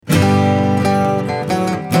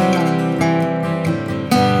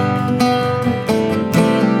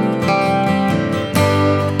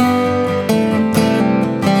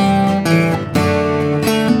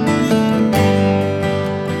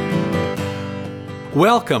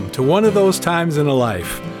Welcome to One of Those Times in a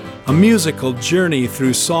Life, a musical journey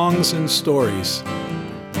through songs and stories.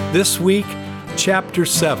 This week, Chapter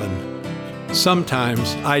 7,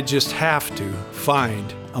 Sometimes I Just Have to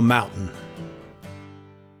Find a Mountain.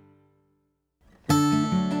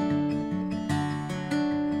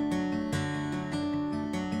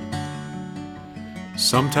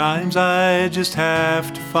 Sometimes I just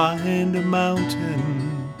have to find a mountain.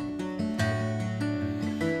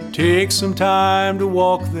 Take some time to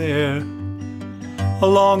walk there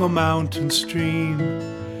along a mountain stream.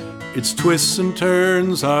 Its twists and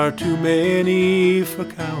turns are too many for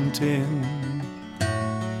counting.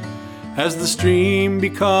 As the stream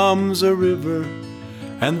becomes a river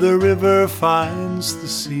and the river finds the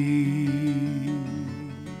sea.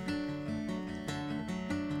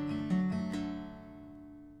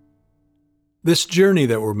 This journey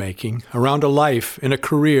that we're making around a life and a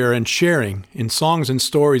career and sharing in songs and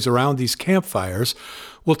stories around these campfires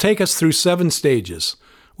will take us through 7 stages,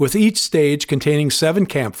 with each stage containing 7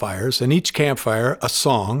 campfires, and each campfire a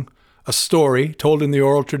song, a story told in the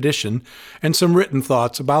oral tradition, and some written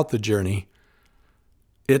thoughts about the journey.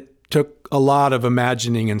 It took a lot of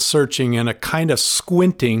imagining and searching and a kind of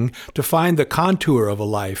squinting to find the contour of a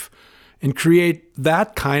life and create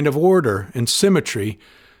that kind of order and symmetry,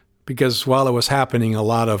 because while it was happening, a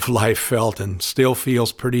lot of life felt and still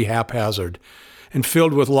feels pretty haphazard and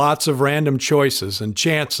filled with lots of random choices and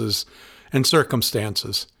chances and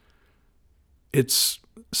circumstances. It's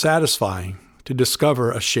satisfying to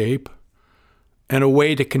discover a shape and a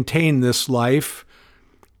way to contain this life,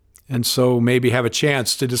 and so maybe have a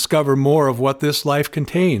chance to discover more of what this life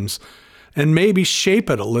contains, and maybe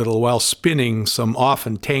shape it a little while spinning some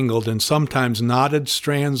often tangled and sometimes knotted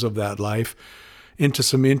strands of that life into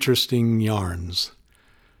some interesting yarns.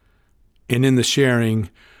 And in the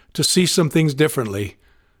sharing, to see some things differently,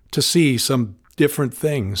 to see some different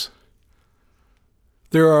things.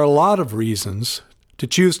 There are a lot of reasons to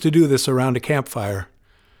choose to do this around a campfire.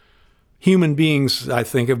 Human beings, I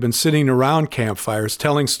think, have been sitting around campfires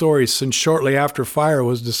telling stories since shortly after fire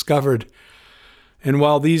was discovered. And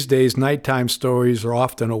while these days nighttime stories are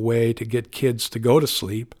often a way to get kids to go to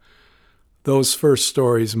sleep, those first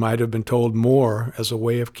stories might have been told more as a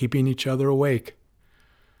way of keeping each other awake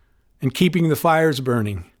and keeping the fires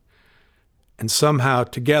burning and somehow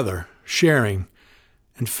together sharing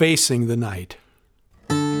and facing the night.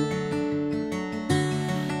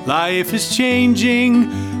 Life is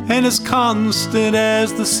changing and as constant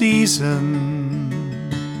as the season.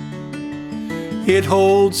 It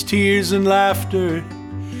holds tears and laughter.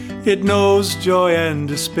 It knows joy and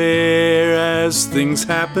despair as things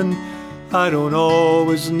happen. I don't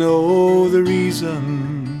always know the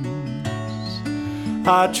reasons.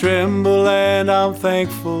 I tremble and I'm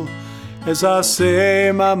thankful as I say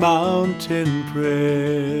my mountain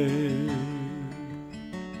prayer.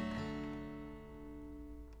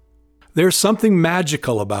 There's something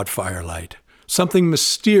magical about firelight, something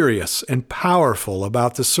mysterious and powerful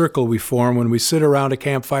about the circle we form when we sit around a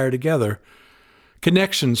campfire together.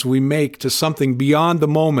 Connections we make to something beyond the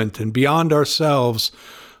moment and beyond ourselves,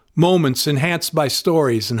 moments enhanced by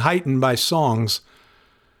stories and heightened by songs.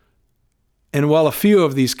 And while a few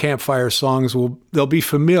of these campfire songs they'll be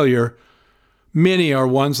familiar, many are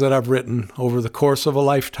ones that I've written over the course of a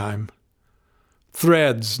lifetime.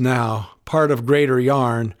 Threads now, part of greater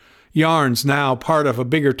yarn, yarns now part of a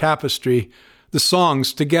bigger tapestry, the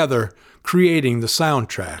songs together creating the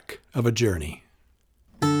soundtrack of a journey.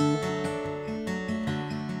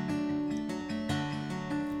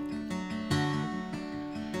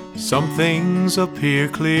 Some things appear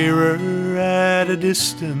clearer at a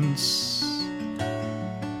distance.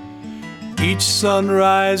 Each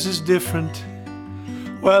sunrise is different,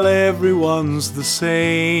 while everyone's the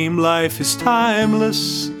same. Life is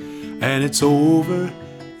timeless, and it's over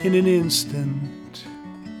in an instant.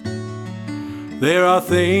 There are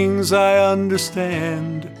things I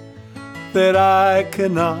understand that I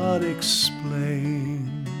cannot explain.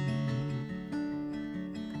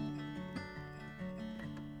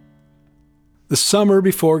 The summer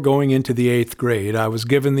before going into the 8th grade, I was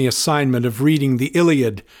given the assignment of reading the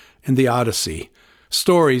Iliad and the Odyssey,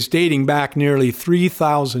 stories dating back nearly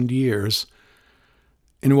 3,000 years.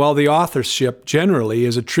 And while the authorship generally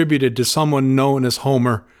is attributed to someone known as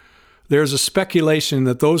Homer, there's a speculation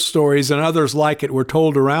that those stories and others like it were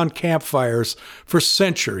told around campfires for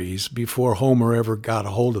centuries before Homer ever got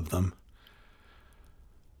a hold of them.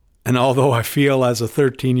 And although I feel as a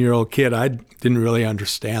 13-year-old kid I didn't really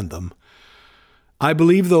understand them, I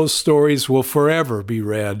believe those stories will forever be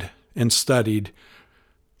read and studied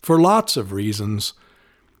for lots of reasons,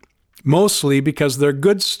 mostly because they're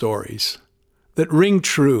good stories that ring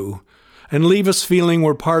true and leave us feeling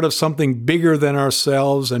we're part of something bigger than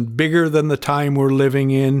ourselves and bigger than the time we're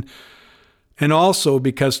living in. And also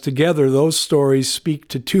because together those stories speak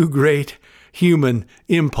to two great human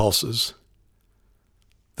impulses.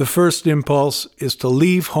 The first impulse is to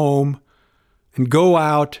leave home and go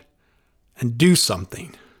out and do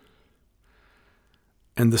something.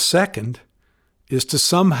 And the second is to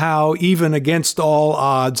somehow, even against all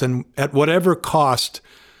odds and at whatever cost,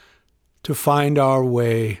 to find our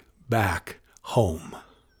way back home.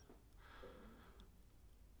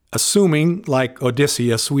 Assuming, like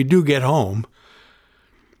Odysseus, we do get home,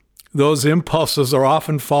 those impulses are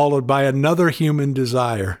often followed by another human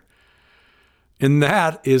desire, and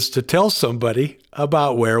that is to tell somebody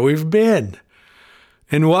about where we've been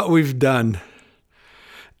and what we've done.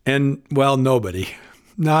 And, well, nobody,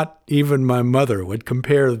 not even my mother, would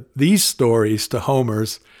compare these stories to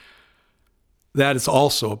Homer's. That is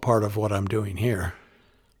also a part of what I'm doing here.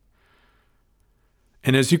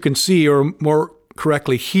 And as you can see, or more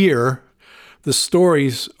correctly hear, the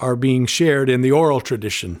stories are being shared in the oral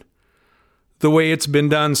tradition, the way it's been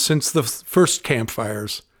done since the first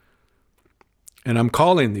campfires. And I'm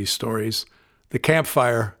calling these stories the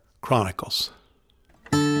Campfire Chronicles.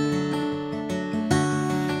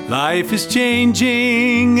 Life is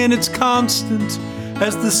changing and it's constant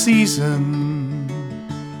as the season.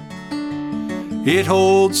 It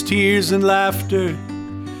holds tears and laughter.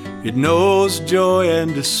 It knows joy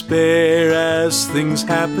and despair as things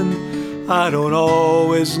happen. I don't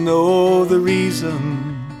always know the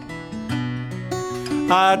reason.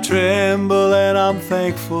 I tremble and I'm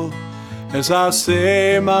thankful as I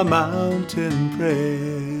say my mountain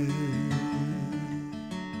prayer.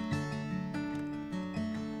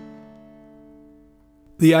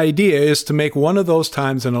 The idea is to make one of those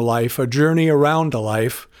times in a life a journey around a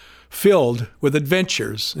life filled with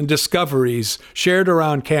adventures and discoveries shared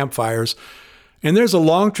around campfires. And there's a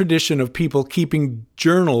long tradition of people keeping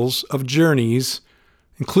journals of journeys,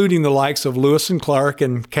 including the likes of Lewis and Clark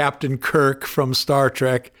and Captain Kirk from Star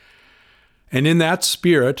Trek. And in that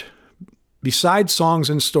spirit, besides songs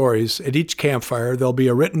and stories, at each campfire there'll be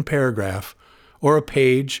a written paragraph or a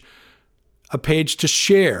page to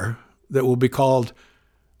share that will be called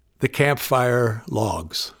the Campfire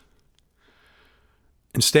Logs.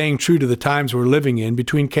 And staying true to the times we're living in,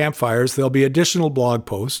 between campfires, there'll be additional blog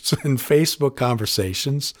posts and Facebook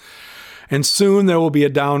conversations. And soon there will be a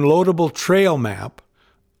downloadable trail map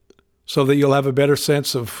so that you'll have a better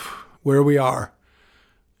sense of where we are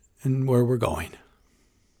and where we're going.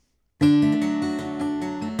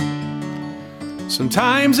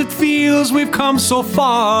 Sometimes it feels we've come so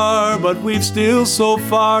far, but we've still so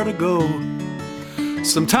far to go.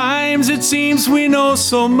 Sometimes it seems we know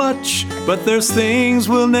so much, but there's things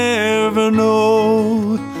we'll never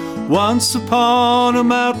know. Once upon a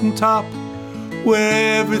mountaintop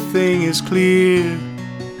where everything is clear,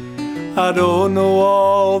 I don't know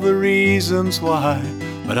all the reasons why,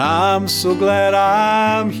 but I'm so glad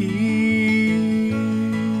I'm here.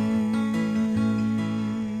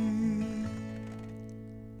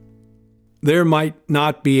 There might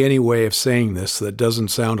not be any way of saying this that doesn't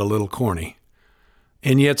sound a little corny.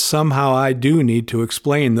 And yet somehow I do need to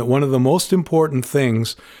explain that one of the most important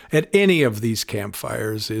things at any of these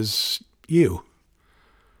campfires is you.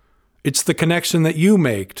 It's the connection that you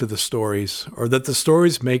make to the stories, or that the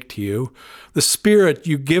stories make to you, the spirit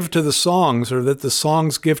you give to the songs, or that the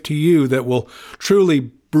songs give to you, that will truly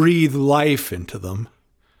breathe life into them.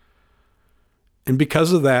 And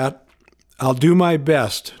because of that, I'll do my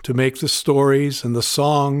best to make the stories and the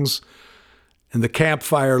songs and the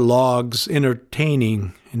campfire logs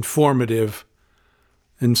entertaining, informative,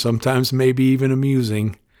 and sometimes maybe even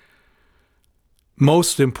amusing.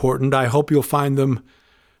 Most important, I hope you'll find them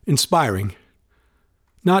inspiring.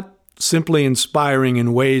 Not simply inspiring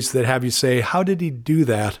in ways that have you say, how did he do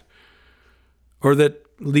that? Or that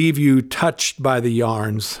leave you touched by the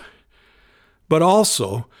yarns, but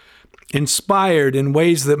also inspired in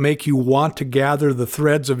ways that make you want to gather the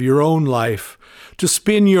threads of your own life, to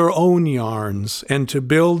spin your own yarns, and to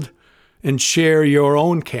build and share your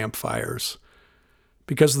own campfires.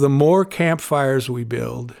 Because the more campfires we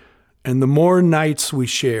build and the more nights we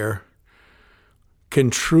share can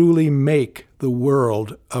truly make the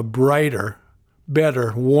world a brighter,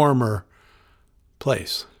 better, warmer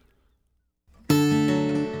place.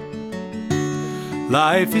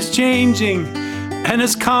 Life is changing and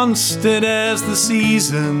as constant as the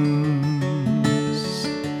seasons.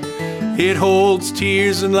 It holds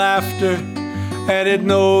tears and laughter, and it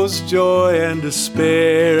knows joy and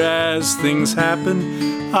despair as things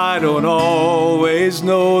happen. I don't always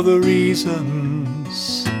know the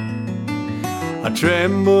reasons. I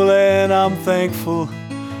tremble and I'm thankful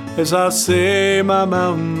as I say my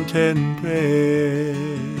mountain prayer.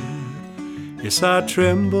 Yes, I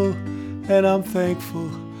tremble and I'm thankful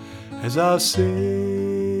as I say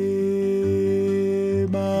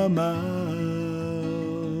my mountain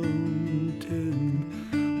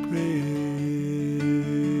prayer.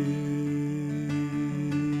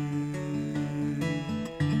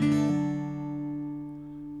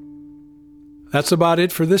 That's about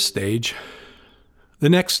it for this stage. The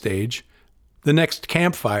next stage, the next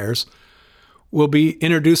campfires, will be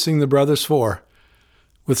introducing the Brothers Four,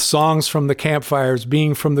 with songs from the campfires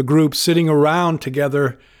being from the group sitting around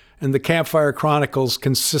together, and the Campfire Chronicles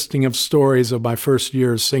consisting of stories of my first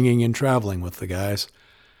years singing and traveling with the guys.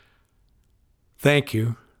 Thank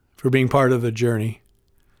you for being part of the journey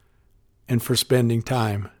and for spending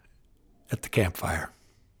time at the campfire.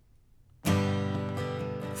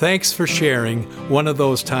 Thanks for sharing one of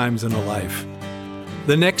those times in a life.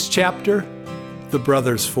 The next chapter, the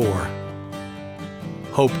Brothers Four.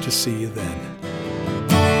 Hope to see you then.